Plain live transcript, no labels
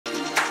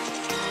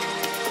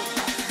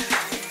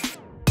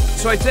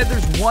So I said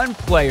there's one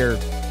player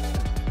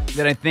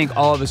that I think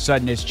all of a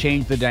sudden has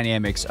changed the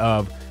dynamics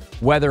of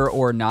whether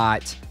or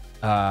not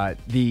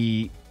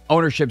the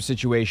ownership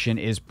situation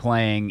is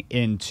playing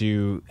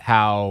into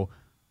how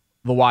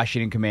the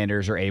Washington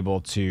Commanders are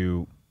able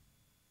to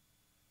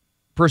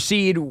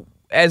proceed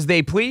as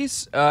they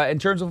please in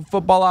terms of a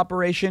football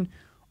operation,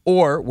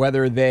 or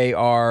whether they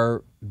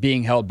are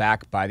being held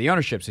back by the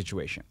ownership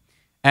situation.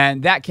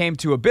 And that came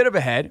to a bit of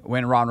a head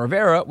when Ron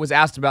Rivera was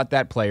asked about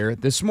that player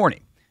this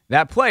morning.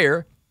 That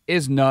player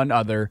is none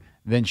other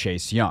than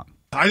Chase Young.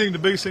 I think the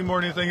biggest thing more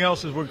than anything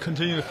else is we're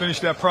continuing to finish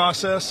that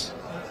process,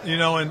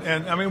 and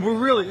I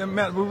mean,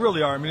 Matt, we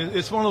really are. I mean,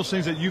 it's one of those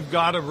things that you've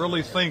got to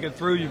really think it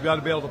through. You've got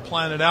to be able to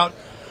plan it out.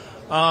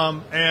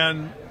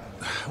 And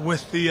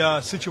with the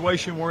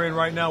situation we're in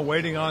right now,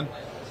 waiting on,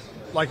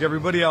 like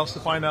everybody else, to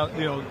find out,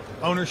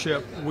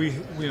 ownership, we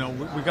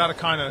got to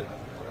kind of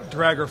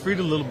drag our feet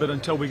a little bit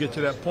until we get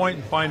to that point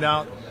and find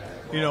out,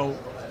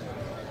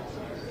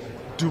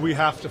 do we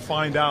have to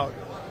find out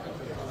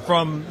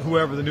from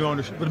whoever the new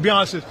ownership. But to be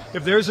honest,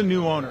 if there's a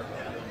new owner,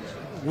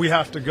 we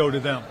have to go to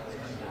them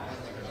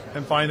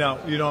and find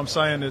out. You know what I'm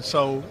saying? And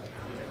so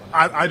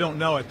I don't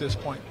know at this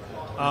point.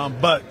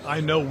 But I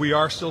know we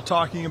are still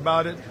talking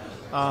about it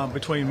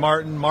between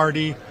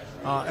Marty,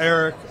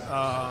 Eric,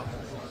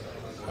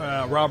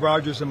 Rob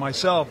Rogers, and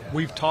myself.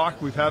 We've talked.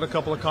 We've had a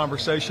couple of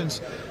conversations.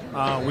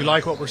 We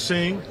like what we're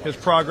seeing. His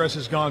progress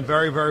has gone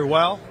very, very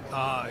well.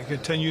 He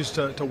continues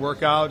to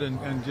work out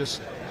and just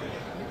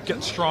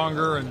get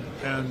stronger,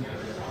 and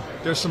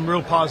there's some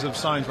real positive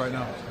signs right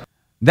now.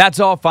 That's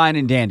all fine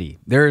and dandy.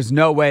 There is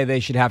no way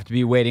they should have to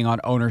be waiting on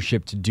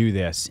ownership to do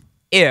this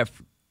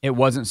if it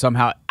wasn't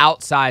somehow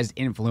outsized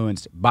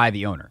influenced by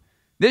the owner.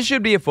 This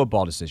should be a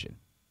football decision.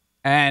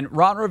 And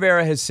Ron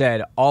Rivera has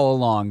said all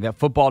along that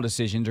football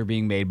decisions are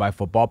being made by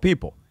football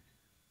people.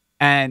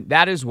 And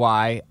that is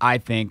why I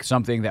think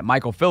something that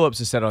Michael Phillips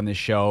has said on this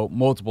show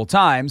multiple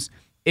times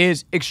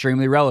is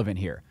extremely relevant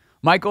here.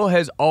 Michael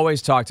has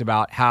always talked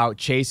about how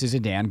Chase is a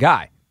Dan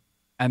guy,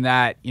 and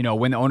that,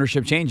 when the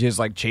ownership changes,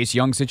 like Chase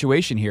Young's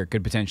situation here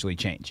could potentially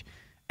change.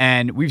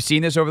 And we've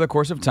seen this over the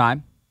course of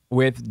time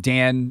with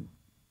Dan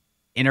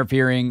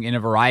interfering in a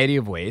variety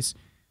of ways.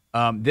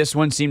 This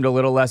one seemed a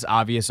little less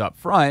obvious up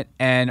front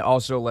and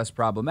also less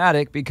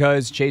problematic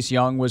because Chase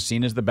Young was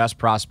seen as the best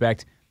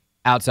prospect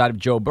outside of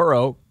Joe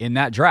Burrow in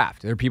that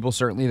draft. There are people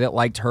certainly that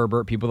liked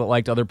Herbert, people that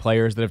liked other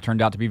players that have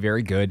turned out to be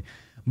very good.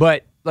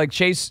 But like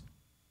Chase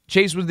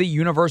was the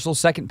universal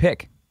second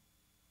pick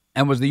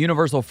and was the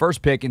universal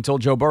first pick until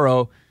Joe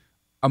Burrow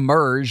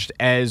emerged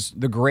as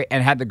the great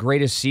and had the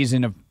greatest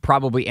season of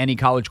probably any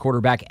college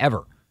quarterback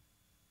ever.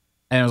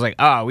 And I was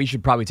like, we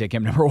should probably take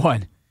him number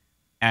one.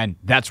 And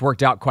that's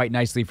worked out quite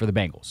nicely for the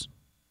Bengals.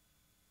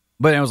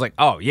 But then I was like,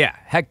 oh, yeah,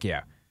 heck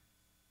yeah.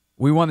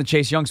 We won the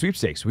Chase Young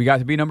sweepstakes. We got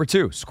to be number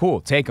two. It's cool.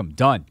 Take him.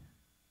 Done.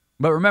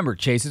 But remember,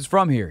 Chase is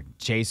from here.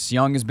 Chase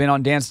Young has been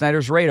on Dan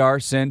Snyder's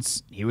radar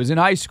since he was in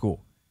high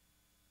school.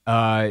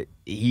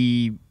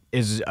 He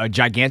is a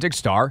gigantic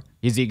star.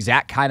 He's the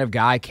exact kind of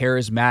guy,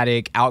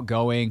 charismatic,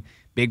 outgoing,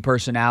 big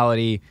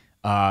personality,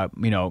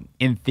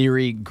 in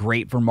theory,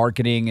 great for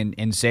marketing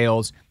and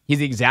sales. He's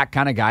the exact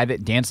kind of guy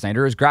that Dan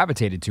Snyder has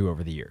gravitated to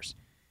over the years.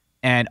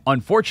 And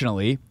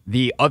unfortunately,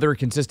 the other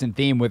consistent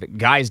theme with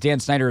guys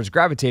Dan Snyder has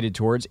gravitated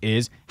towards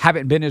is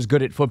haven't been as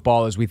good at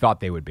football as we thought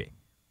they would be.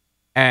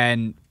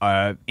 And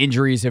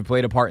injuries have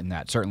played a part in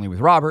that, certainly with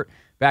Robert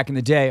back in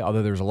the day,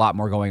 although there's a lot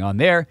more going on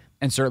there,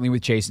 and certainly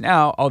with Chase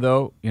now,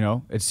 although,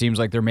 it seems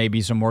like there may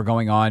be some more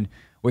going on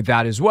with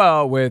that as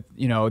well, with,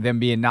 them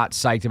being not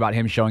psyched about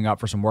him showing up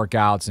for some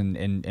workouts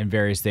and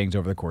various things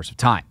over the course of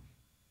time.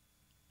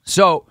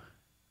 So,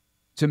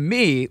 to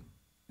me,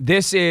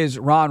 this is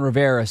Ron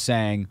Rivera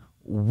saying,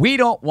 we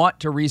don't want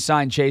to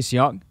re-sign Chase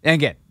Young. And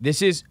again,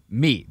 this is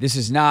me. This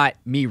is not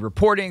me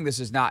reporting. This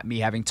is not me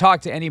having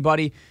talked to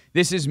anybody.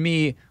 This is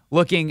me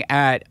looking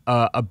at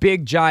a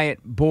big,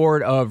 giant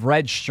board of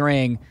red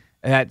string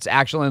that's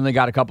actually only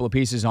got a couple of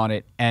pieces on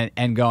it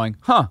and going,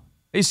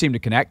 these seem to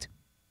connect.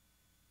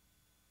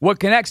 What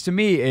connects to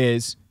me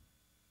is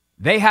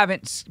they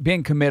haven't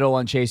been committal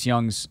on Chase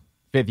Young's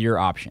fifth-year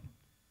option.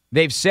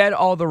 They've said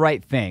all the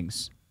right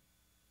things,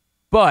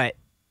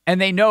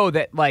 and they know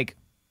that,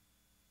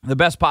 the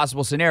best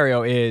possible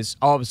scenario is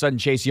all of a sudden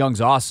Chase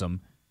Young's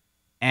awesome,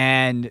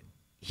 and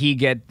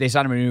they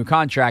sign him a new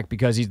contract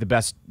because he's the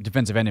best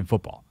defensive end in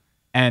football.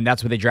 And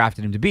that's what they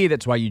drafted him to be.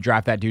 That's why you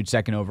draft that dude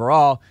second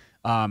overall.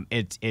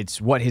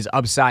 It's what his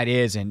upside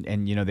is, and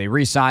they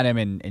re-sign him,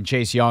 and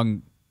Chase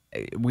Young,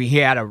 he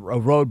had a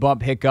road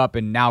bump hiccup,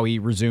 and now he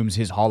resumes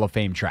his Hall of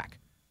Fame track.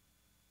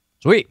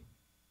 Sweet.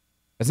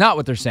 That's not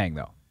what they're saying,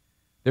 though.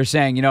 They're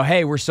saying,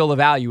 hey, we're still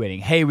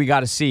evaluating. Hey, we got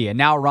to see. And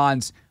now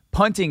Ron's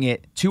punting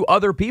it to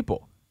other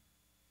people.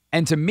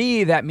 And to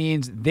me, that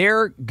means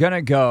they're going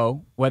to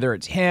go, whether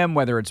it's him,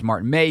 whether it's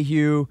Martin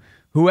Mayhew,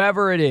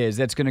 whoever it is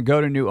that's going to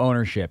go to new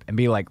ownership and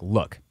be like,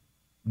 look,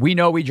 we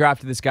know we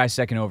drafted this guy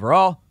second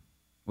overall.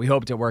 We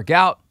hoped it work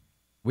out.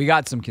 We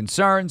got some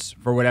concerns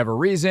for whatever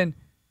reason,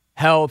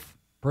 health,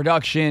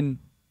 production,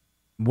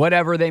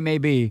 whatever they may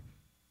be,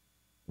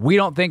 we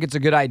don't think it's a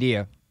good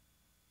idea,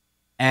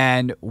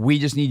 and we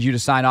just need you to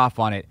sign off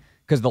on it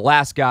because the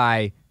last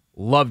guy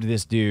loved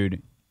this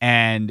dude,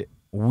 and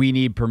we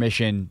need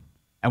permission,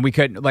 and we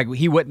couldn't, like,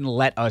 he wouldn't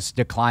let us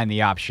decline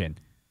the option.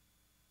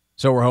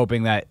 So we're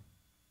hoping that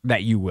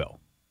you will.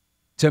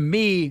 To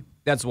me,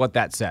 that's what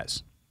that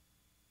says.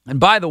 And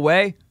by the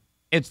way,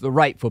 it's the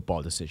right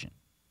football decision.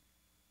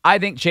 I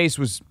think Chase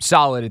was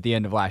solid at the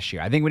end of last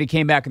year. I think when he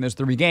came back in those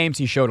 3 games,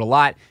 he showed a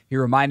lot. He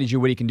reminded you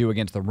what he can do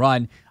against the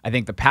run. I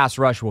think the pass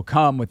rush will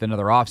come with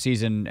another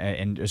offseason,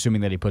 and assuming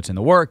that he puts in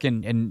the work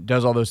and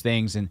does all those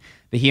things, and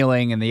the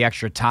healing and the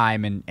extra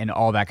time and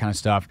all that kind of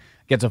stuff,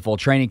 gets a full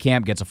training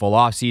camp, gets a full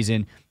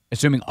offseason.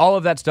 Assuming all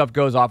of that stuff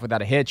goes off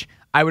without a hitch,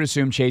 I would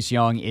assume Chase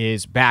Young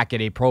is back at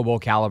a Pro Bowl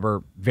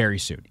caliber very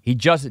soon. He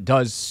just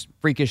does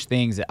freakish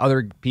things that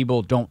other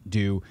people don't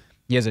do.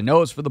 He has a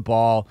nose for the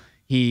ball.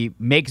 He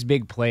makes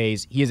big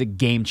plays. He is a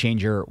game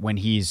changer when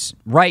he's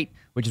right,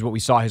 which is what we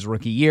saw his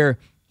rookie year.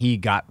 He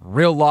got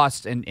real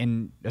lost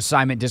in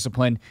assignment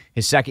discipline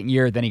his second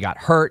year. Then he got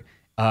hurt,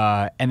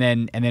 and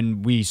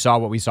then we saw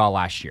what we saw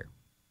last year.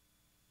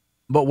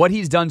 But what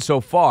he's done so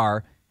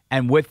far,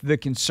 and with the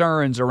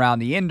concerns around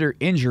the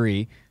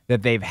injury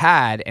that they've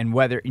had, and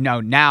whether,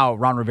 now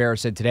Ron Rivera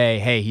said today,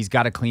 hey, he's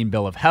got a clean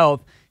bill of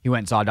health. He went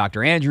and saw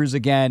Dr. Andrews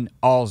again.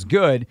 All's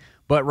good.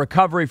 But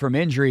recovery from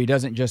injury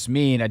doesn't just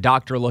mean a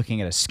doctor looking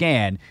at a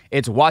scan.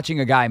 It's watching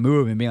a guy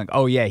move and being like,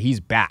 oh, yeah,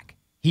 he's back.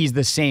 He's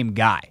the same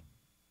guy.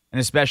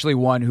 And especially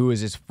one who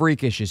is as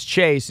freakish as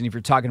Chase. And if you're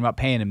talking about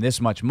paying him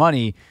this much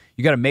money,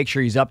 you got to make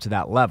sure he's up to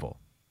that level.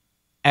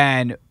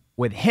 And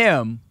with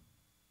him,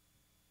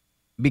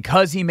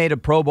 because he made a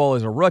Pro Bowl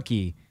as a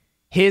rookie,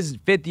 his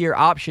fifth-year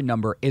option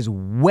number is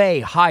way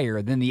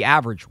higher than the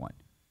average one.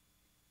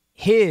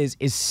 His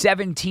is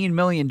 $17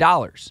 million.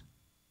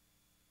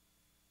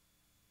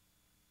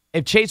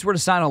 If Chase were to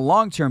sign a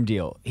long-term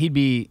deal, he'd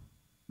be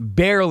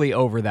barely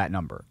over that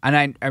number.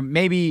 And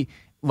maybe,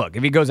 look,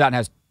 if he goes out and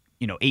has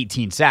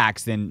 18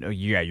 sacks, then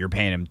yeah, you're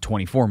paying him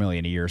 $24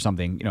 million a year or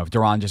something. If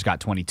Duran just got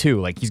 22,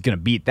 like, he's going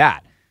to beat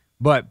that.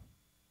 But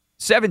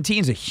 17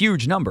 is a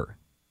huge number.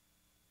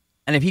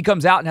 And if he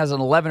comes out and has an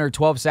 11 or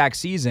 12 sack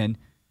season,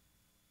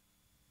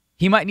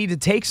 he might need to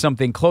take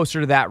something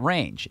closer to that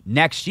range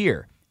next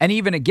year. And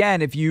even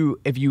again, if you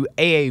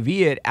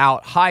AAV it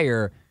out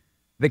higher,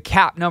 the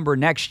cap number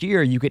next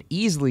year, you could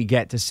easily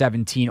get to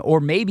 17 or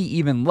maybe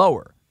even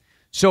lower.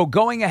 So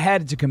going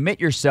ahead to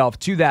commit yourself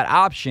to that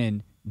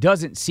option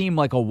doesn't seem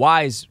like a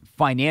wise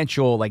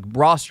financial, like,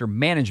 roster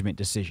management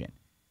decision.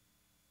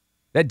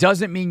 That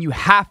doesn't mean you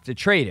have to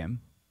trade him.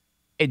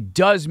 It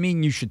does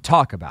mean you should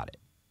talk about it.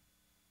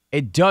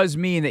 It does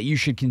mean that you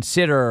should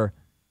consider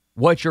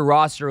what your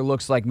roster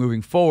looks like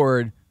moving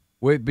forward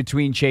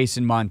between Chase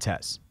and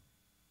Montez.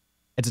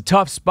 It's a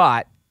tough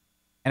spot.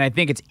 And I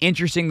think it's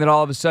interesting that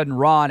all of a sudden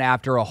Ron,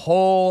 after a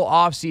whole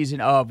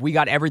offseason of we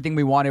got everything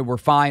we wanted, we're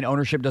fine,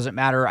 ownership doesn't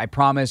matter, I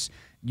promise,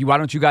 why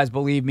don't you guys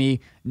believe me?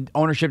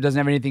 Ownership doesn't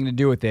have anything to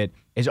do with it,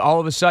 is all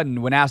of a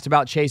sudden, when asked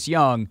about Chase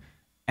Young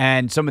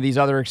and some of these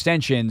other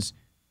extensions,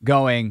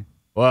 going,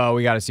 well,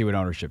 we got to see what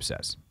ownership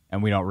says.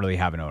 And we don't really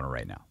have an owner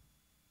right now.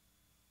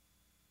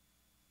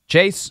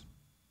 Chase,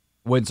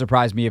 wouldn't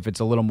surprise me if it's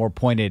a little more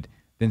pointed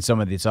than some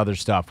of this other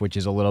stuff, which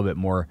is a little bit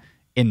more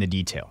in the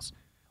details.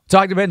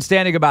 Talk to Ben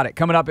Standing about it.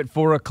 Coming up at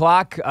 4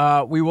 o'clock,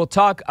 we will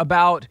talk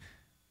about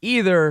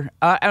either,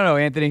 I don't know,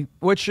 Anthony,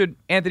 what should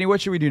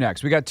we do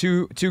next? We got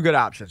two good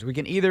options. We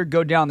can either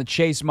go down the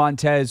Chase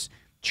Montez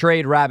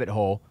trade rabbit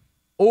hole,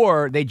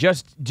 or they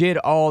just did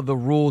all the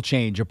rule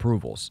change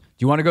approvals.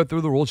 Do you want to go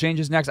through the rule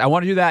changes next? I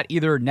want to do that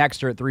either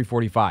next or at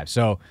 3:45.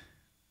 So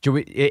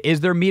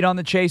is there meat on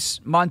the Chase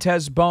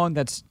Montez bone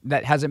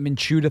that hasn't been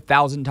chewed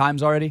 1,000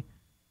 times already?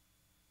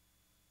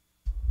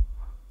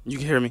 You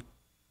can hear me?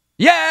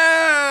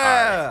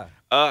 Yeah!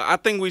 I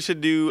think we should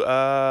do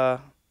the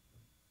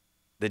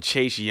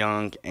Chase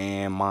Young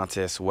and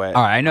Montez Sweat.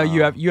 All right, I know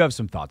you have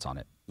some thoughts on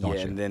it. Yeah,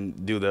 and then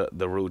do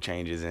the rule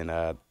changes in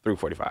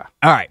 3:45.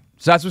 All right,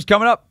 so that's what's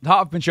coming up. The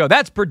Hoffman Show.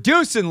 That's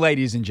producing,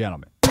 ladies and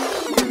gentlemen.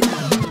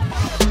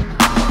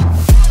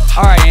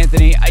 All right,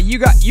 Anthony,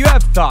 you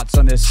have thoughts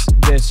on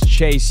this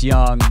Chase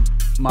Young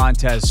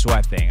Montez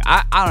Sweat thing.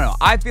 I don't know.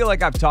 I feel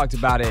like I've talked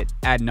about it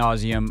ad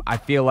nauseum. I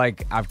feel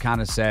like I've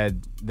kind of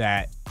said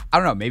that. I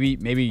don't know.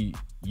 Maybe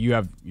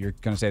you're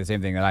going to say the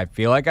same thing that I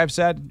feel like I've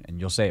said, and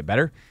you'll say it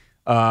better.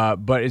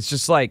 But it's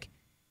just like,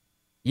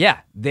 yeah,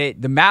 the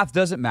math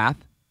doesn't math.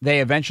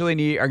 They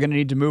eventually are going to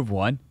need to move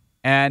one,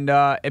 and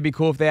it'd be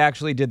cool if they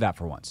actually did that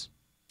for once.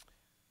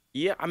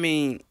 Yeah, I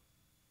mean,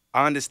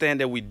 I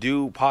understand that we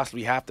do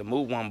possibly have to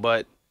move one,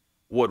 but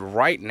would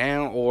right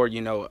now, or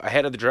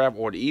ahead of the draft,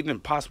 or even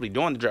possibly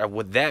during the draft,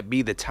 would that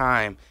be the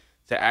time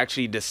to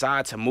actually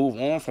decide to move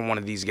on from one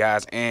of these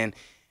guys? And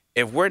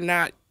if we're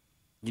not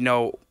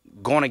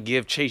going to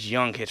give Chase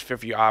Young his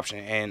fifth-year option,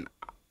 and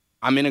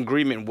I'm in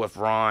agreement with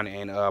Ron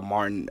and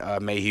Martin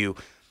Mayhew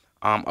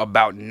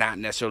about not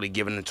necessarily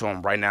giving it to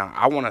him right now.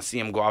 I want to see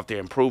him go out there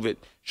and prove it,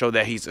 show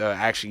that he's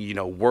actually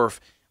worth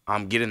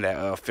getting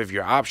that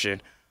fifth-year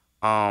option.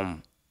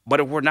 But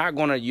if we're not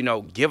going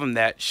to, give him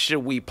that, should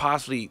we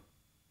possibly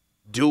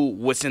do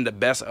what's in the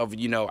best of,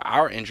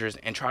 our interest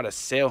and try to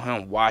sell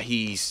him while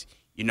he's,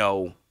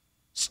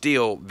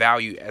 still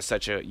valued at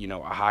such a, a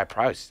high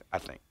price, I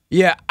think.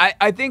 Yeah,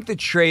 I think the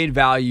trade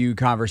value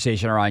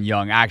conversation around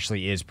Young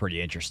actually is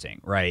pretty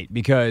interesting, right?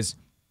 Because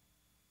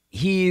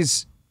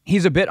he's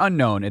a bit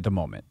unknown at the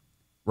moment,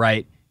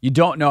 right? You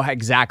don't know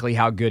exactly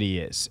how good he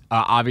is.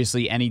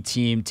 Obviously, any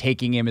team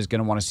taking him is going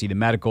to want to see the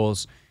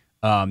medicals.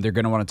 They're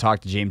going to want to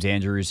talk to James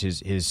Andrews,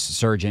 his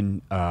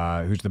surgeon,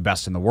 who's the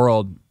best in the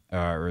world,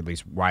 or at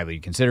least widely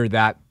considered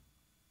that.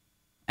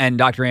 And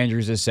Dr.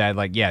 Andrews has said,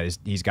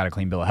 he's got a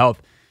clean bill of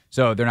health,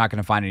 so they're not going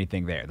to find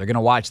anything there. They're going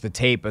to watch the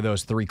tape of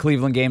those 3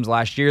 Cleveland games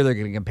last year. They're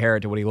going to compare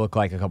it to what he looked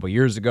like a couple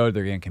years ago.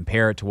 They're going to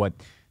compare it to what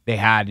they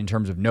had in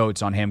terms of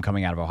notes on him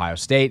coming out of Ohio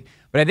State.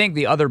 But I think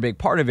the other big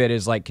part of it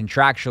is,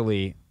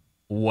 contractually,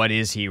 what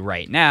is he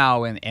right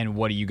now, and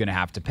what are you going to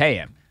have to pay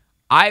him?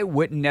 I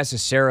wouldn't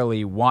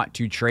necessarily want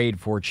to trade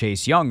for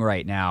Chase Young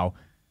right now,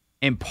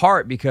 in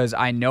part because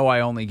I know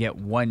I only get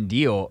 1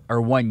 deal or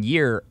 1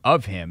 year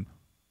of him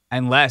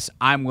unless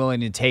I'm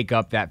willing to take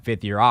up that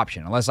 5th-year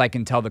option, unless I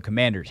can tell the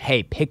Commanders,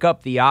 hey, pick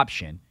up the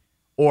option,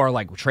 or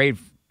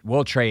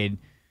we'll trade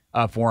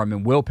for him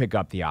and we'll pick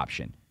up the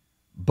option.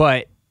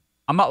 But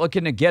I'm not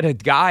looking to get a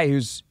guy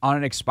who's on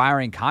an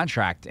expiring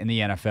contract in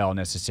the NFL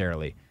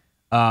necessarily.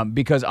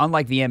 Because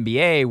unlike the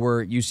NBA,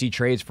 where you see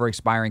trades for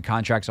expiring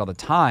contracts all the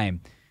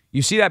time,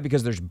 you see that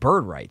because there's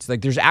bird rights.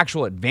 There's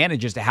actual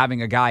advantages to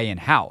having a guy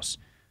in-house.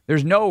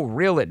 There's no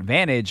real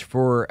advantage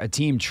for a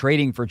team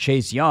trading for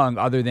Chase Young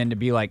other than to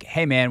be like,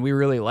 hey, man, we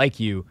really like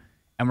you,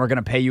 and we're going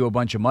to pay you a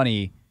bunch of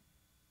money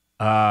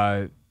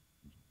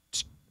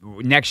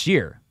next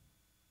year.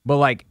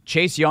 But,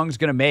 Chase Young's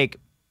going to make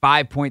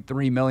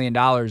 $5.3 million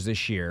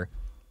this year.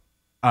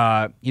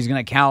 He's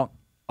going to count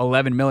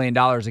 $11 million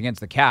against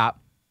the cap.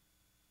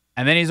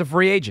 And then he's a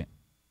free agent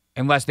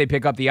unless they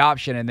pick up the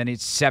option, and then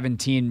it's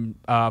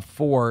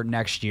 17-4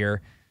 next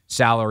year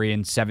salary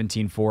and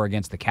 17-4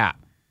 against the cap.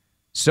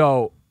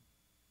 So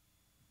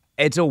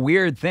it's a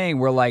weird thing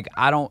where,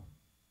 I don't,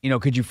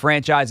 could you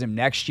franchise him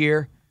next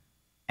year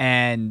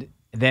and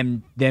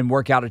then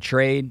work out a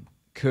trade?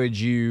 Could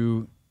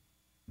you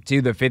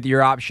do the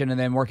 5th-year option and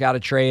then work out a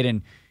trade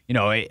and,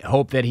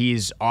 hope that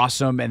he's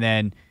awesome, and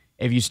then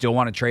if you still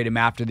want to trade him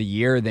after the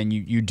year, then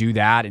you do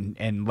that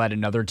and let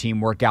another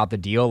team work out the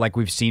deal like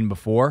we've seen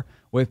before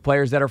with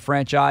players that are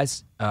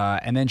franchised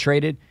and then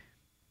traded?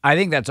 I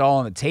think that's all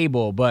on the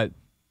table, but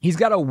he's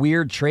got a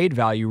weird trade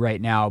value right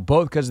now,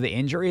 both because of the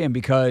injury and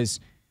because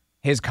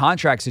his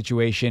contract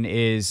situation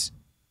is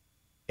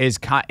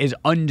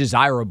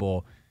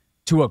undesirable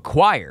to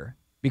acquire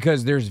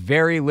because there's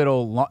very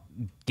little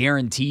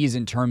guarantees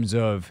in terms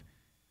of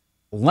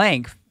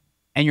length.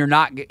 And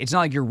it's not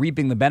like you're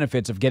reaping the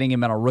benefits of getting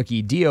him on a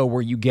rookie deal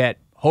where you get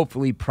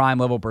hopefully prime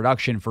level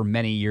production for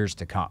many years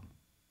to come.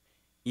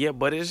 Yeah,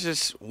 but it's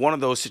just one of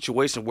those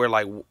situations where,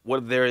 what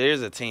if there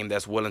is a team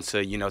that's willing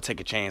to, take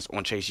a chance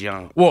on Chase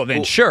Young? Well,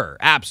 then sure,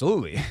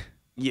 absolutely.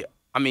 Yeah,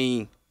 I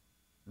mean,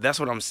 that's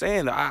what I'm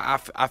saying.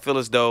 I feel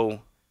as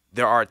though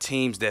there are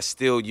teams that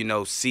still,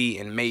 see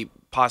and may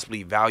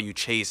possibly value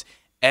Chase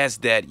as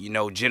that,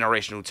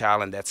 generational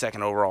talent, that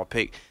 2nd overall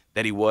pick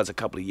that he was a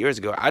couple of years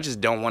ago. I just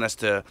don't want us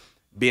to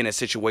be in a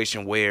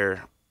situation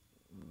where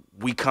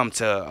we come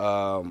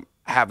to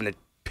having to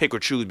pick or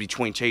choose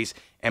between Chase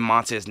and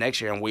Montez next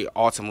year, and we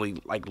ultimately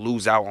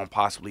lose out on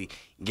possibly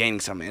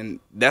gaining something. And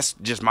that's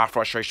just my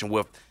frustration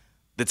with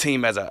the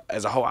team as a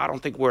whole. I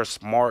don't think we're a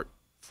smart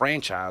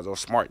franchise or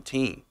smart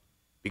team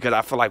because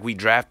I feel like we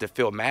drafted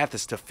Phil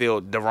Mathis to fill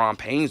Deron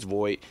Payne's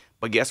void.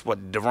 But guess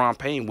what? Deron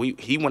Payne,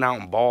 he went out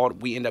and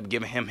balled. We end up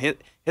giving him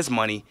his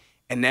money,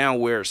 and now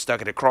we're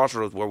stuck at a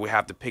crossroads where we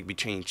have to pick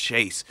between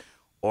Chase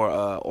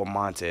or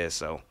Montez.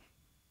 So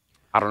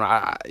I don't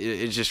know.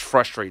 It's just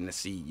frustrating to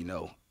see,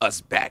 us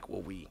back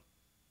where we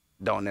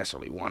don't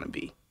necessarily want to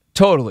be.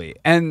 Totally.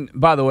 And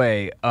by the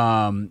way,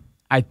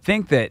 I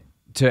think that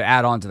to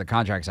add on to the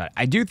contract side,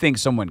 I do think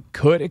someone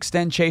could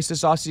extend Chase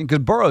this offseason because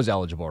Burrow's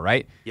eligible,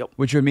 right? Yep.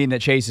 Which would mean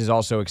that Chase is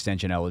also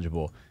extension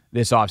eligible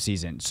this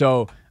offseason.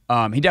 So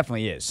he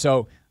definitely is.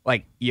 So,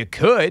 you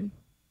could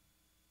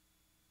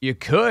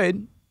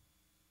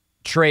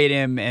trade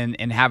him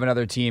and have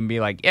another team be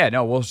like, yeah,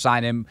 no, we'll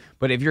sign him.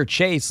 But if you're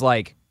Chase,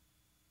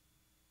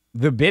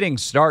 the bidding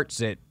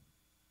starts at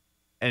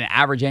an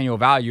average annual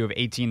value of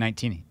 $18,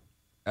 $19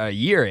 a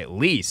year at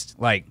least.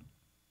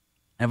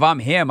 If I'm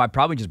him, I'd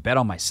probably just bet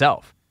on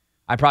myself.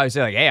 I'd probably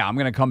say, hey, I'm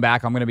going to come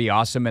back, I'm going to be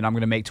awesome, and I'm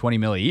going to make $20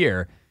 million a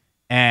year,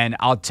 and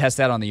I'll test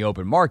that on the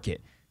open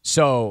market.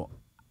 So,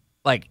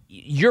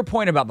 your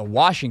point about the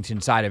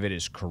Washington side of it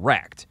is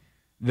correct.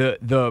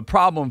 The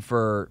problem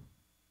for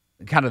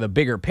kind of the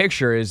bigger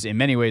picture is in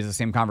many ways the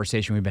same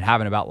conversation we've been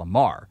having about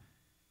Lamar.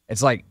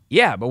 It's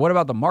yeah, but what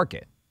about the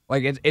market?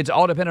 It's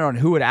all dependent on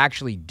who would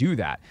actually do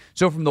that.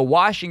 So from the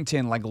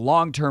Washington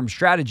long-term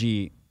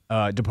strategy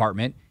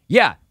department,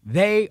 yeah,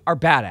 they are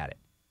bad at it.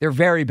 They're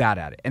very bad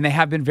at it. And they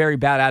have been very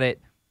bad at it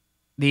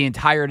the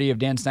entirety of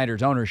Dan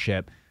Snyder's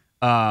ownership.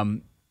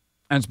 and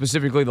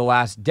specifically the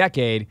last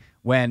decade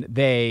when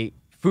they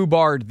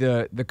foobarred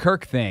the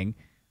Kirk thing.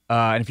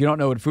 And if you don't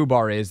know what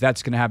foobar is,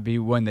 that's going to have to be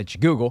one that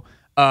you Google.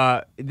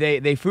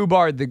 They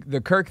foobarred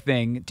the Kirk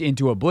thing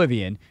into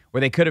oblivion,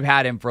 where they could have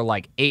had him for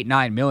like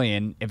 $8-9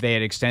 million if they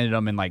had extended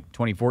him in like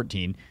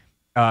 2014,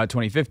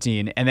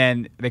 2015, and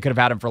then they could have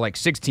had him for like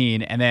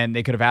 16, and then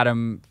they could have had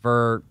him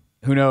for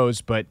who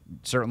knows, but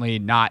certainly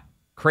not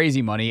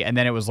crazy money. And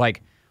then it was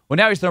like, well,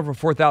 now he's thrown for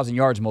 4,000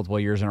 yards multiple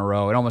years in a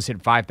row. It almost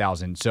hit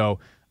 5,000. So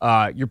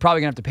you're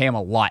probably gonna have to pay him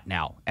a lot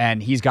now,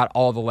 and he's got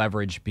all the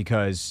leverage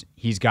because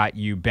he's got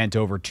you bent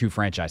over 2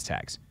 franchise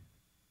tags.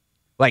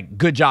 Like,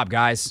 good job,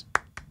 guys.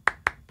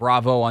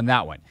 Bravo on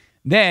that one.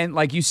 Then,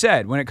 like you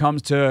said, when it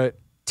comes to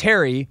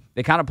Terry,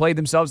 they kind of played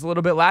themselves a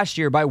little bit last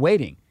year by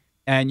waiting.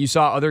 And you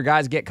saw other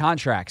guys get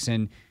contracts,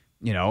 and,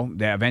 you know,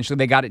 eventually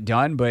they got it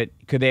done, but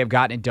could they have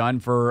gotten it done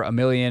for $1.5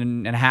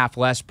 million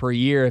less per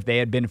year if they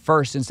had been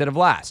first instead of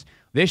last?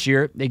 This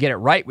year, they get it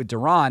right with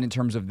Duran in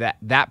terms of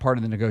that part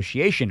of the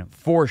negotiation,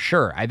 for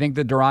sure. I think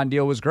the Duran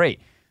deal was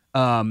great.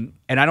 And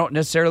I don't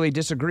necessarily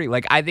disagree.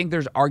 Like, I think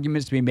there's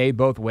arguments to be made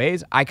both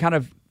ways. I kind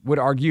of would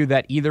argue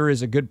that either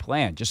is a good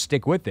plan. Just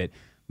stick with it.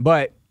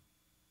 But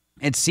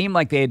it seemed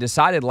like they had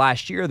decided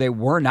last year they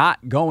were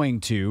not going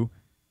to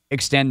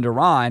extend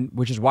Duran,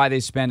 which is why they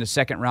spent a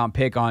second-round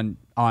pick on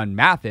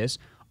Mathis.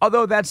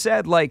 Although that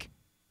said, like,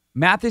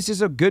 Mathis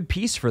is a good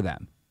piece for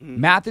them.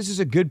 Mathis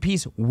is a good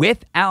piece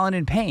with Allen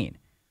and Payne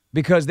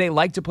because they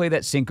like to play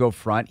that Cinco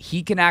front.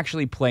 He can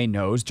actually play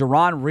nose.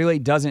 Duran really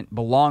doesn't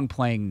belong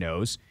playing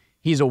nose.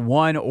 He's a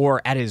 1,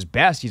 or at his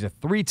best, he's a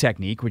 3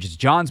 technique, which is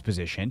John's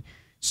position.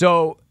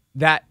 So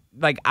that,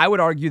 like, I would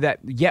argue that,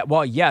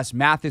 yes,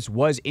 Mathis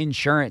was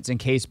insurance in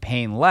case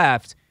Payne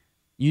left.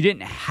 You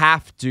didn't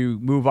have to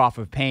move off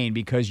of Payne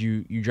because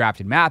you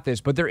drafted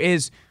Mathis, but there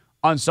is,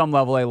 on some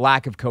level, a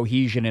lack of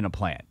cohesion in a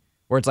plan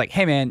where it's like,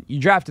 hey, man, you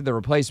drafted the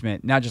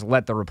replacement, now just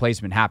let the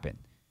replacement happen.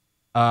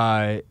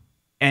 And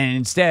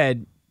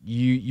instead,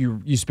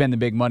 you spend the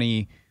big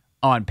money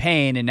on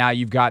Payne, and now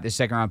you've got this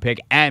second-round pick,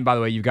 and, by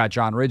the way, you've got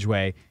John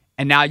Ridgeway,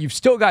 and now you've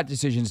still got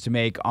decisions to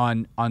make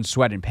on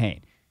Sweat and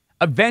Payne.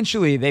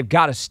 Eventually, they've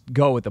got to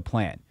go with the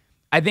plan.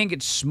 I think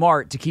it's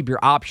smart to keep your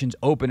options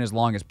open as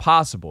long as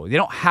possible. They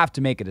don't have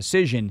to make a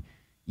decision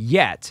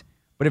yet,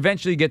 but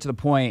eventually you get to the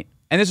point,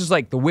 and this is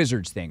like the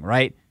Wizards thing,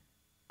 right?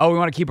 Oh, we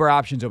want to keep our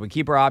options open.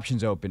 Keep our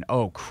options open.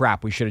 Oh,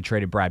 crap, we should have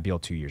traded Brad Beal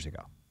 2 years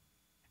ago.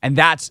 And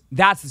that's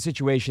the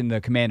situation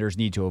the Commanders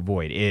need to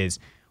avoid, is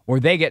where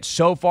they get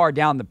so far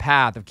down the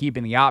path of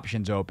keeping the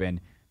options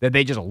open that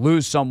they just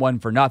lose someone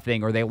for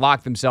nothing, or they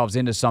lock themselves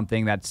into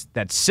something that's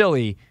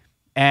silly,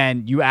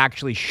 and you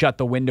actually shut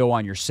the window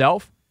on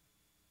yourself,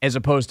 as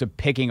opposed to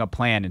picking a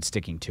plan and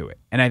sticking to it.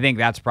 And I think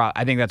that's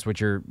what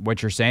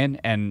you're saying,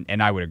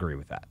 and I would agree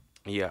with that.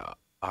 Yeah,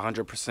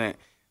 100%.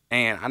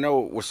 And I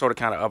know we're sort of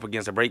kind of up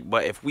against a break,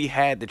 but if we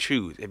had to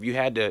choose, if you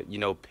had to,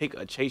 pick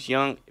a Chase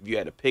Young, if you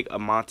had to pick a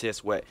Montez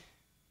Sweat,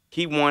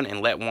 keep one and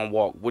let one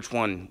walk, which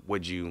one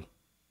would you?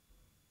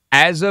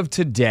 As of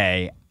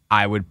today,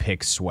 I would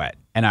pick Sweat,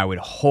 and I would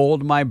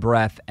hold my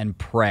breath and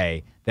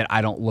pray that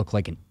I don't look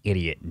like an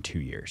idiot in 2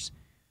 years.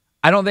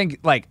 I don't think,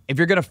 like, if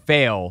you're going to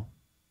fail,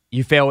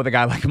 you fail with a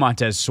guy like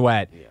Montez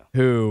Sweat,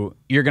 who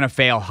you're going to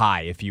fail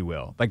high, if you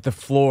will. Like, the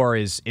floor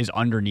is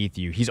underneath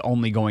you. He's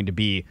only going to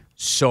be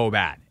so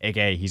bad,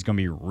 a.k.a. he's going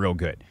to be real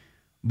good.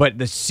 But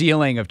the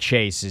ceiling of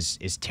Chase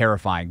is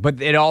terrifying.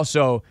 But it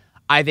also,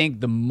 I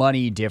think the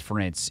money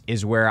difference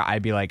is where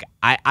I'd be like,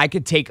 I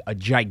could take a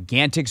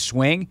gigantic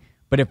swing,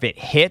 but if it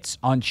hits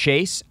on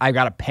Chase, I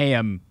got to pay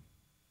him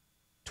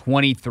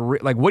 23.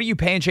 Like, what are you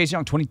paying Chase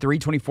Young? 23,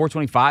 24,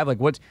 25? Like,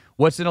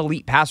 what's an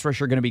elite pass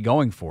rusher going to be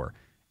going for?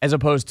 As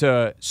opposed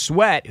to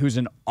Sweat, who's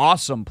an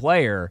awesome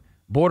player,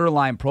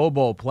 borderline Pro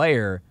Bowl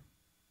player,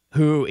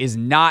 who is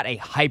not a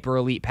hyper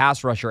elite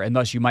pass rusher, and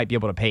thus you might be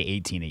able to pay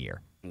 18 a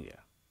year. Yeah.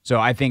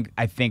 So I think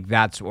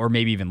that's, or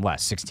maybe even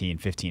less, 16,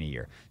 15 a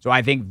year. So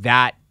I think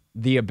that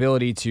the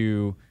ability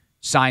to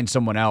sign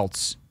someone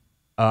else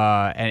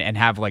and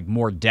have like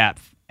more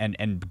depth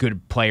and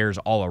good players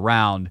all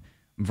around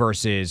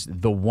versus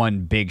the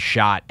one big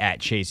shot at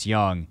Chase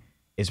Young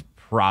is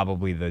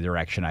probably the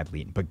direction I'd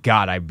lean. But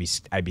God, I'd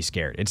be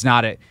scared. It's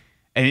not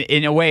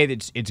in a way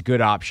it's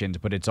good options,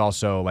 but it's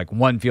also like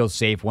one feels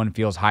safe, one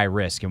feels high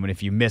risk, and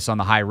if you miss on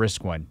the high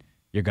risk one,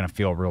 you're gonna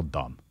feel real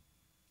dumb.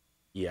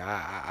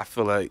 Yeah, I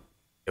feel like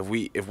if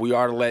we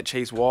are to let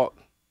Chase walk,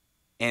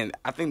 and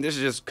I think this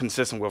is just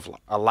consistent with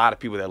a lot of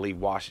people that leave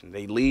Washington.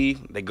 They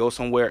leave, they go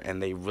somewhere,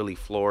 and they really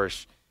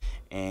flourish,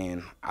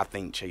 and I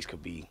think Chase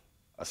could be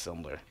a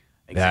similar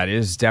example. That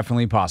is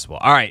definitely possible.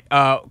 All right,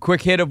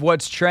 quick hit of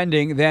what's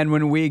trending. Then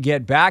when we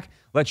get back,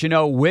 let you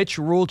know which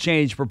rule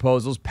change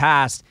proposals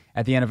passed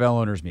at the NFL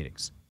owners'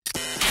 meetings.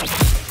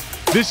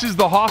 This is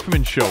the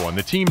Hoffman Show on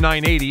the Team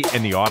 980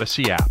 and the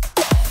Odyssey app.